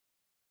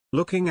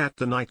Looking at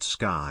the night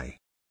sky.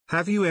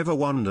 Have you ever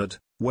wondered,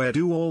 where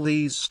do all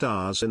these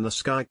stars in the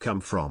sky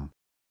come from?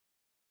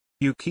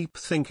 You keep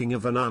thinking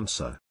of an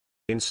answer.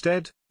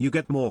 Instead, you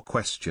get more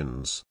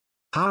questions.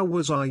 How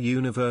was our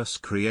universe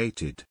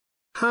created?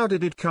 How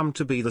did it come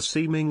to be the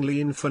seemingly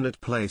infinite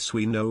place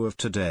we know of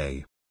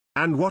today?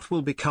 And what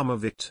will become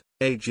of it,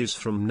 ages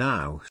from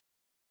now?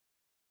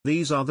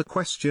 These are the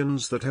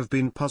questions that have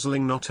been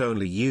puzzling not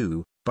only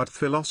you, but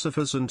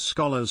philosophers and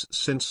scholars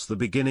since the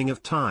beginning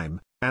of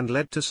time, and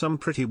led to some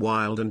pretty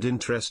wild and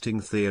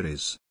interesting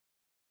theories.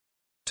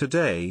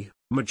 Today,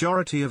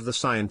 majority of the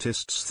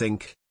scientists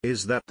think,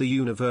 is that the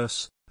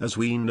universe, as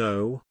we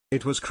know,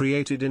 it was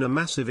created in a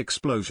massive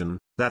explosion,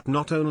 that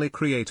not only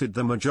created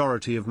the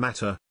majority of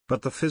matter,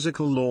 but the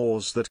physical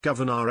laws that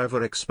govern our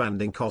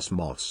ever-expanding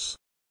cosmos.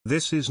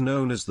 This is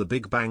known as the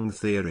Big Bang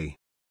Theory.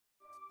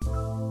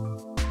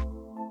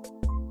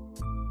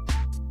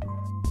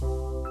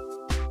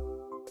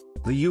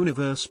 The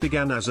universe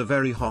began as a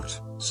very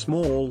hot,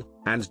 small,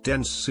 and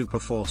dense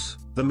superforce,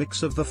 the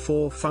mix of the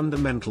four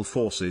fundamental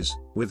forces,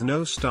 with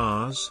no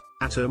stars,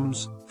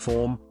 atoms,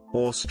 form,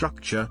 or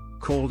structure,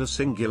 called a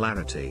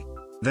singularity.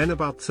 Then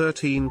about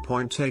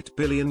 13.8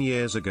 billion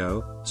years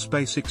ago,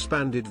 space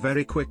expanded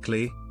very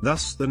quickly,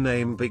 thus the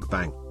name Big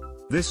Bang.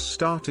 This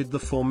started the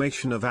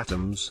formation of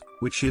atoms,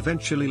 which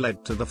eventually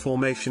led to the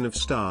formation of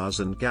stars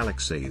and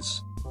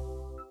galaxies.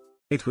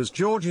 It was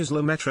Georges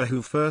Lemaitre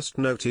who first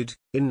noted,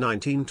 in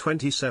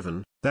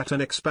 1927, that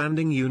an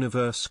expanding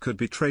universe could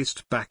be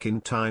traced back in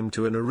time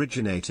to an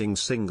originating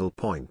single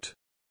point.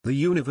 The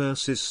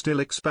universe is still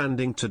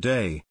expanding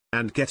today,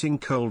 and getting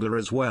colder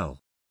as well.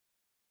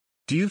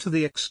 Due to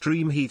the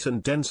extreme heat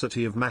and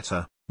density of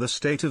matter, the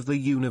state of the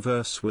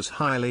universe was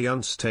highly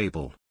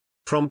unstable.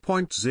 From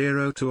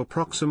 0 to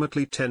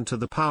approximately 10 to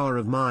the power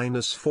of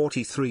minus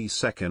 43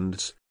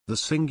 seconds, the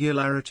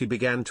singularity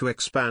began to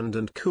expand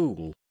and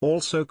cool,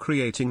 also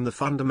creating the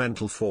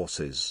fundamental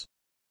forces.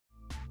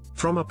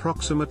 From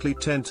approximately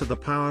 10 to the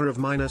power of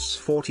minus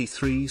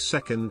 43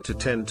 second to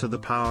 10 to the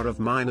power of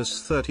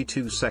minus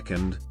 32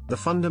 second, the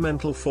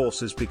fundamental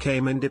forces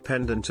became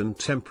independent and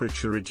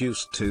temperature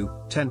reduced to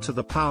 10 to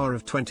the power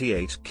of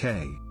 28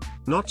 K.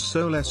 Not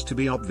so less to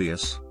be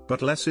obvious,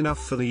 but less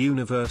enough for the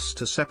universe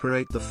to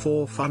separate the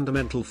four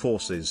fundamental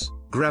forces: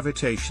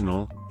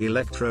 gravitational,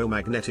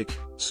 electromagnetic,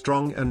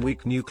 strong and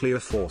weak nuclear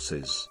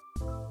forces.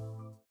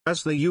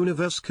 As the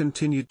universe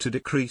continued to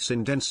decrease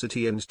in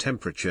density and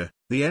temperature,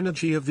 the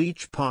energy of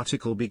each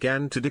particle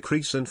began to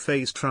decrease and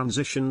phase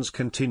transitions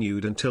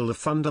continued until the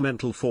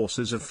fundamental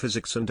forces of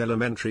physics and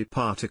elementary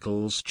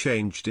particles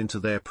changed into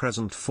their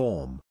present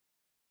form.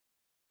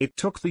 It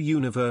took the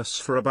universe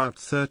for about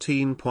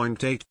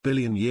 13.8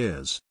 billion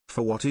years,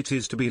 for what it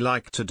is to be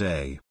like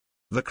today.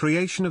 The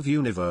creation of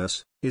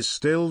universe is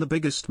still the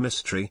biggest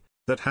mystery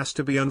that has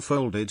to be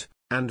unfolded,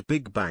 and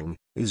Big Bang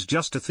is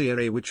just a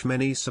theory which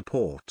many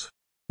support.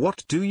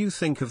 What do you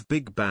think of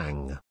Big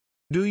Bang?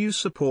 Do you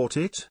support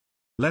it?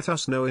 Let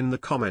us know in the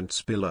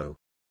comments below.